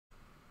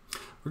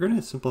We're going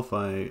to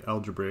simplify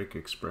algebraic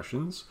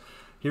expressions.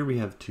 Here we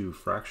have two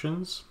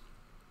fractions,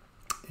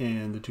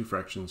 and the two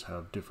fractions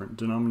have different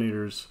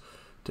denominators.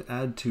 To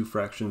add two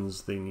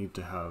fractions, they need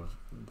to have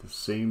the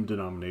same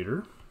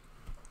denominator.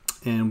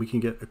 And we can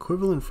get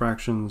equivalent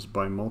fractions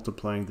by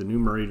multiplying the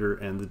numerator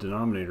and the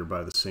denominator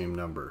by the same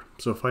number.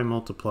 So if I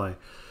multiply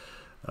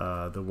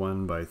the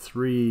 1 by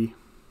 3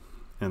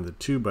 and the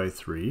 2 by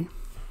 3,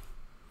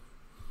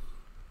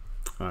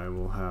 I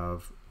will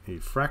have a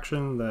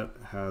fraction that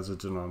has a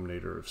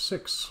denominator of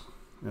 6.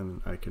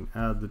 And I can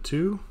add the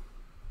 2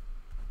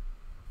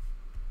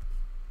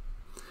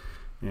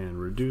 and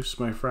reduce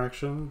my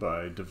fraction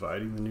by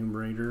dividing the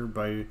numerator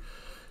by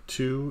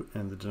 2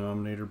 and the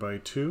denominator by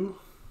 2.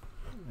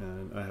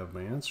 And I have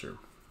my answer.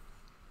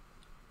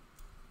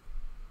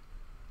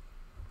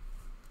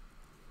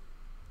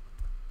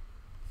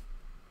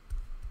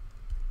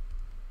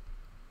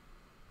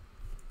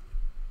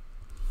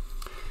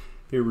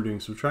 Here we're doing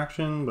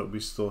subtraction, but we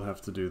still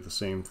have to do the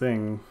same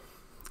thing.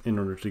 In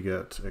order to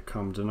get a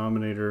common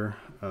denominator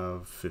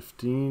of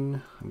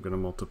 15, I'm going to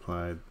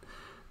multiply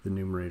the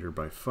numerator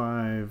by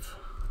 5,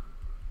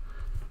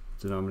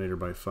 denominator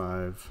by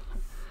 5.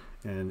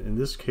 And in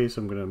this case,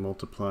 I'm going to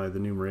multiply the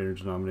numerator and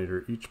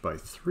denominator each by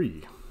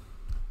 3.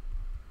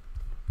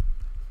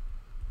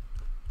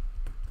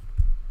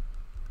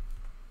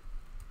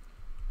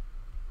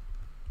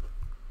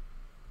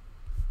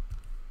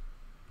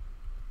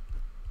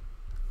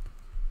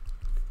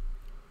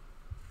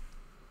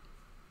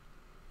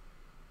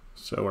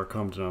 So our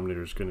common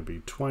denominator is going to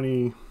be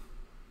 20.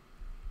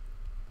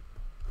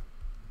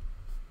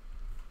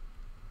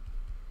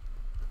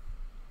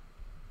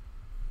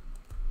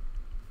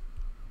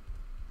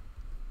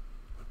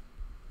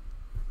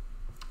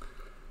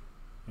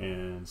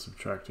 And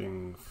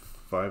subtracting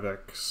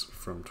 5x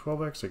from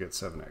 12x, I get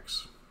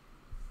 7x.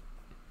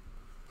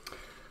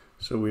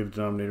 So we have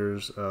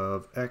denominators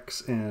of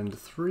x and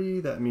 3.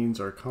 That means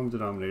our common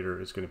denominator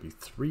is going to be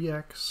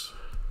 3x.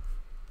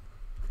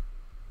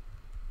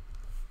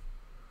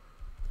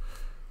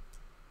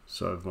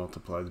 So I've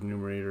multiplied the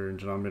numerator and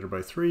denominator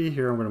by 3.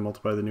 Here I'm going to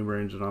multiply the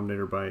numerator and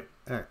denominator by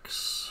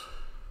x.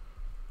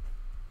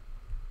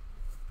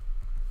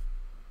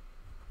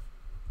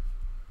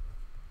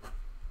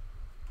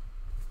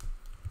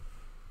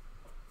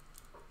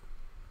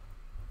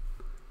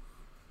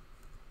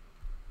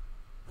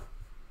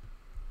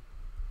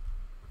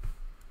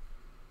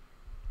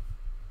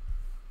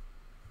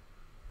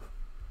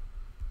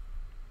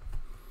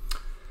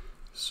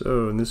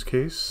 So in this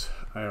case,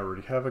 I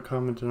already have a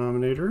common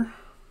denominator.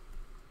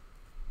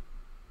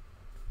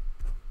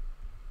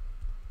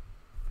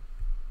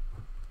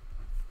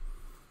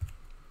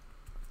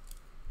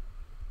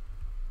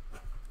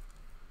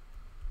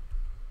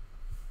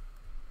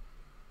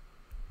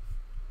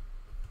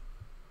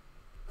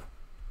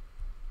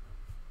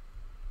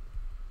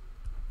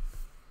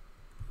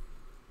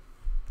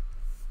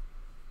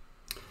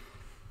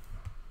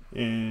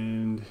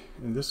 And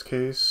in this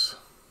case,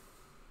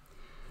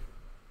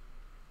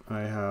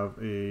 I have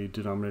a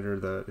denominator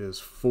that is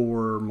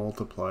 4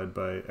 multiplied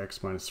by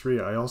x minus 3.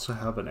 I also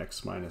have an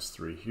x minus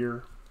 3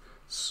 here.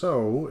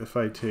 So if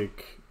I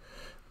take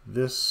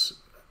this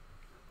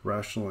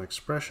rational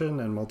expression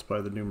and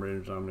multiply the numerator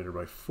and denominator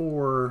by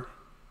 4,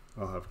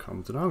 I'll have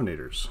common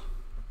denominators.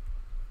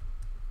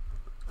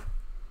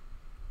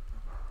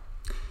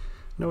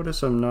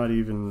 Notice I'm not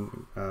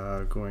even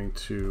going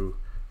to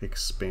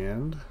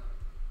expand.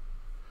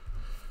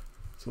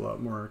 It's a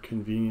lot more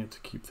convenient to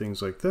keep things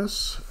like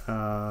this.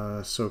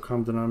 So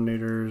common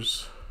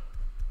denominators.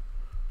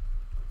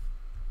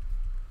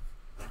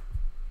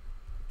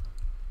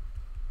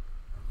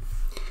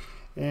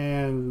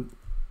 And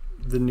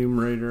the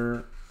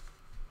numerator,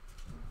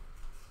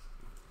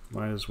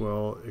 might as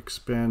well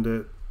expand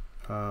it,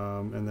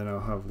 and then I'll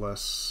have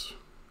less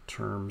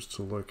terms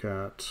to look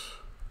at.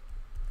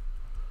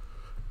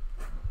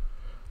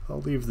 I'll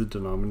leave the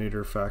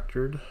denominator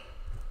factored.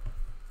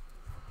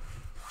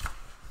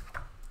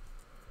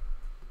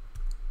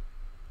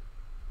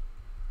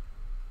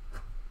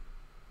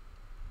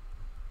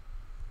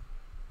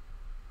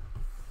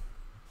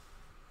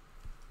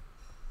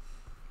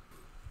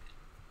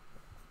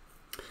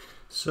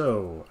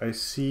 So I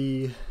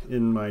see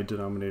in my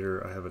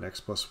denominator I have an x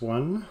plus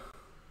 1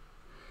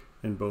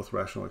 in both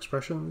rational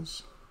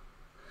expressions.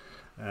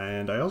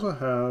 And I also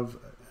have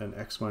an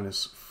x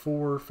minus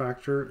 4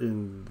 factor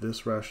in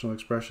this rational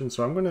expression.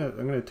 So I'm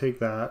gonna take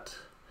that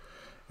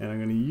and I'm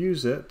gonna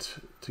use it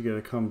to get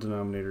a common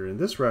denominator in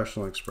this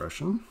rational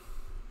expression.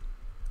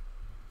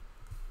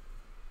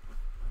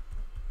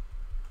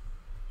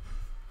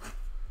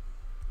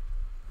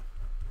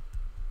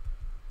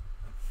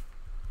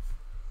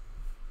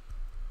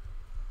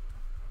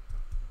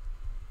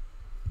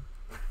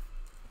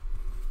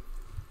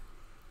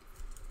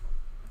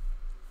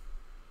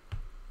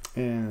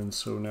 And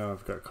so now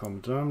I've got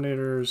common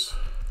denominators.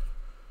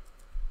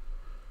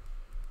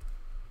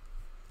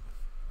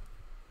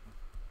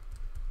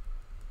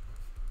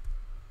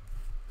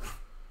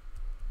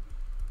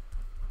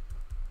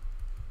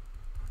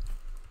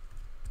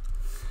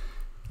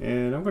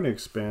 And I'm going to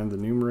expand the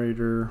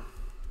numerator.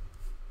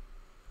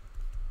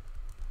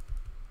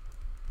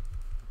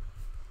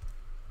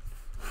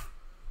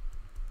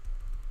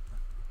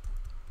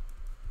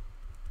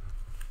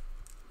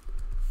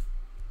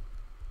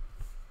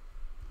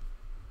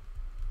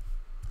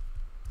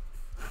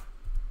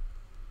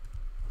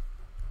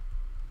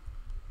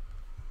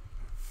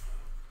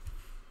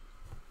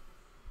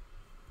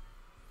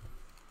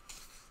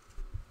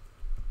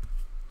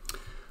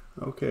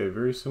 Okay,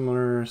 very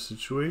similar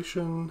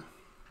situation.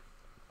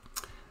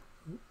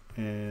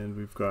 And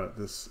we've got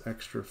this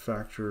extra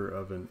factor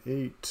of an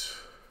 8.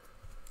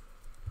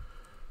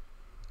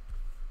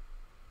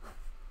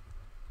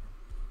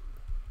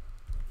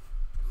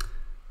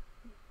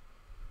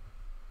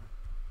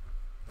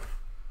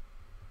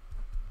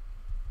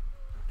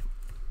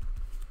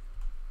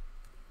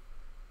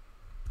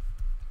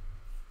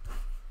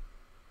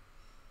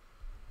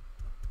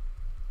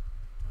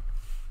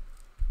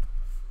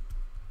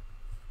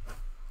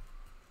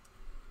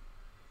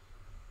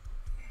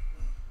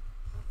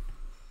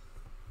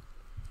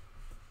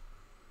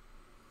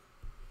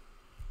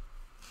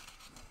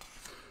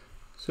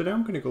 So now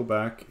I'm going to go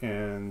back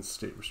and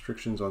state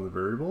restrictions on the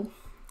variable.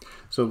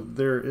 So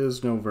there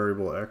is no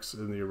variable x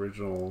in the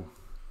original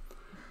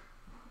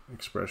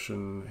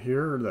expression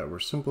here that we're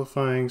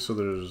simplifying, so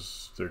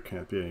there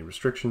can't be any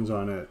restrictions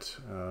on it.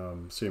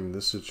 Same in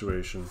this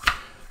situation.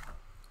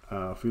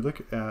 If we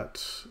look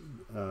at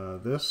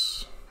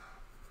this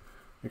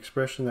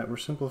expression that we're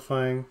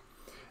simplifying,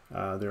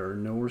 there are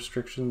no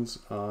restrictions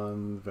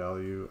on the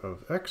value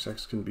of x.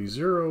 X can be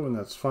 0, and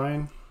that's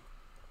fine.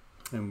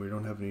 And we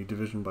don't have any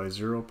division by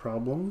 0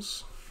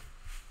 problems.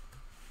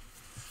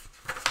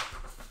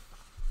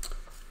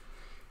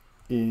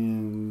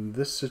 In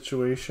this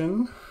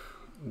situation,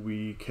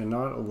 we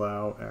cannot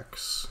allow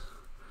x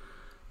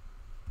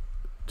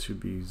to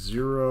be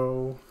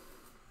 0.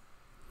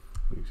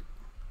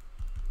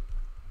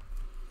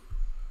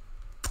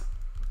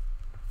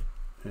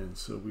 And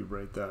so we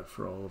write that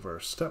for all of our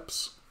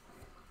steps.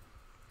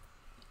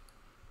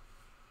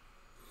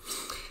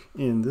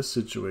 In this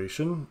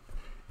situation,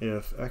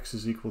 if x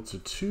is equal to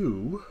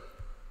 2,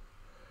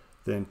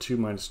 then 2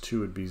 minus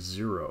 2 would be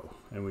 0,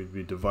 and we'd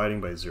be dividing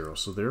by 0.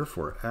 So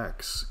therefore,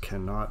 x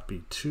cannot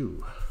be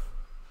 2.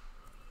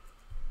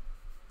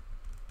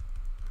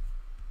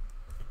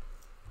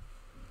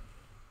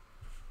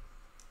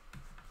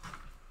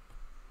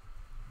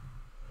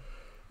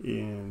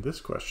 In this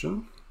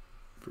question,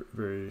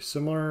 very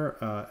similar,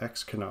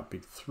 x cannot be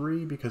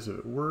 3, because if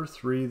it were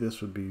 3,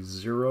 this would be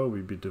 0.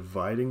 We'd be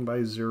dividing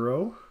by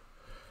 0.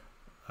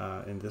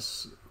 In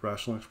this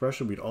rational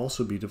expression, we'd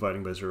also be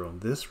dividing by 0 in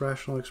this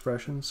rational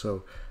expression,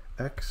 so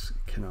x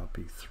cannot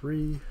be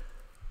 3,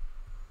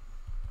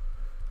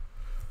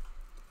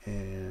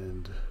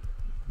 and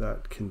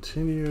that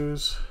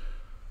continues.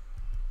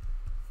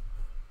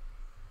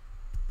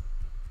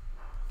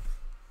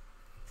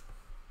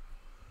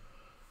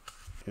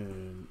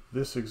 In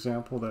this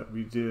example that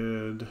we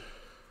did,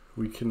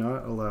 we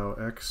cannot allow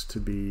x to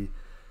be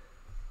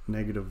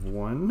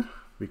 -1,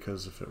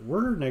 because if it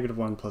were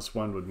 -1 plus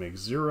 1 would make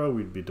 0,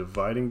 we'd be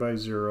dividing by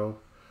 0.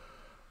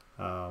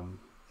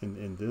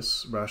 In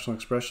this rational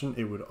expression,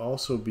 it would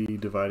also be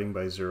dividing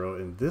by 0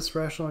 in this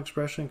rational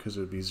expression, because it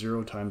would be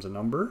 0 times a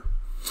number,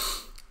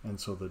 and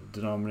so the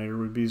denominator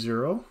would be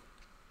 0.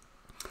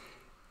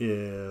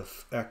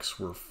 If x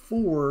were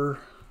 4,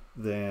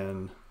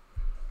 then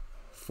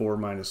 4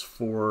 minus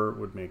 4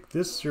 would make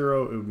this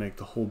 0. It would make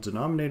the whole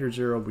denominator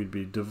 0. We'd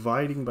be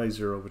dividing by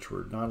 0, which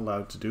we're not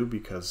allowed to do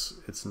because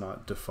it's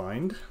not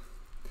defined.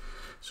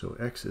 So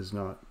x is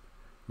not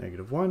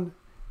 -1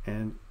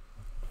 and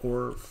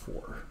or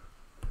 4.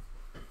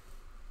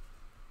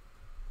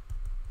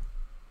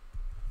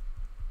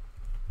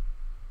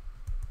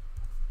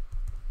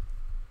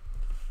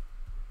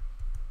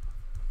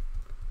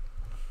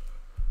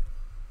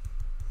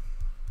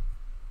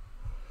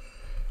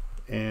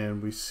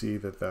 And we see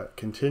that that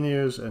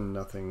continues, and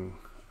nothing,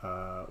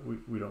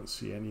 we don't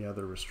see any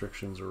other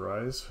restrictions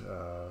arise.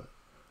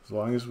 As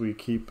long as we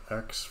keep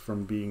x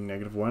from being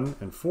 -1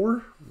 and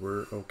 4,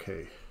 we're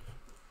okay.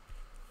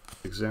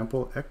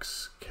 Example,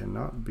 x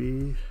cannot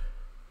be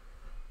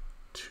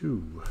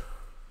 2,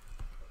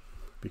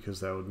 because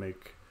that would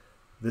make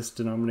this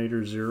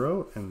denominator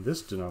 0 and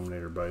this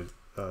denominator by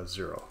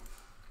 0.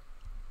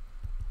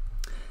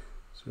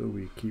 So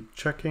we keep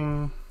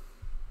checking.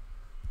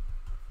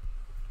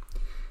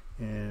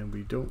 And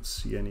we don't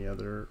see any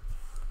other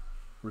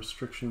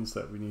restrictions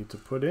that we need to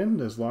put in.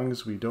 As long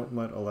as we don't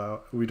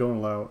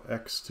allow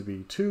x to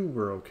be 2,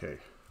 we're okay.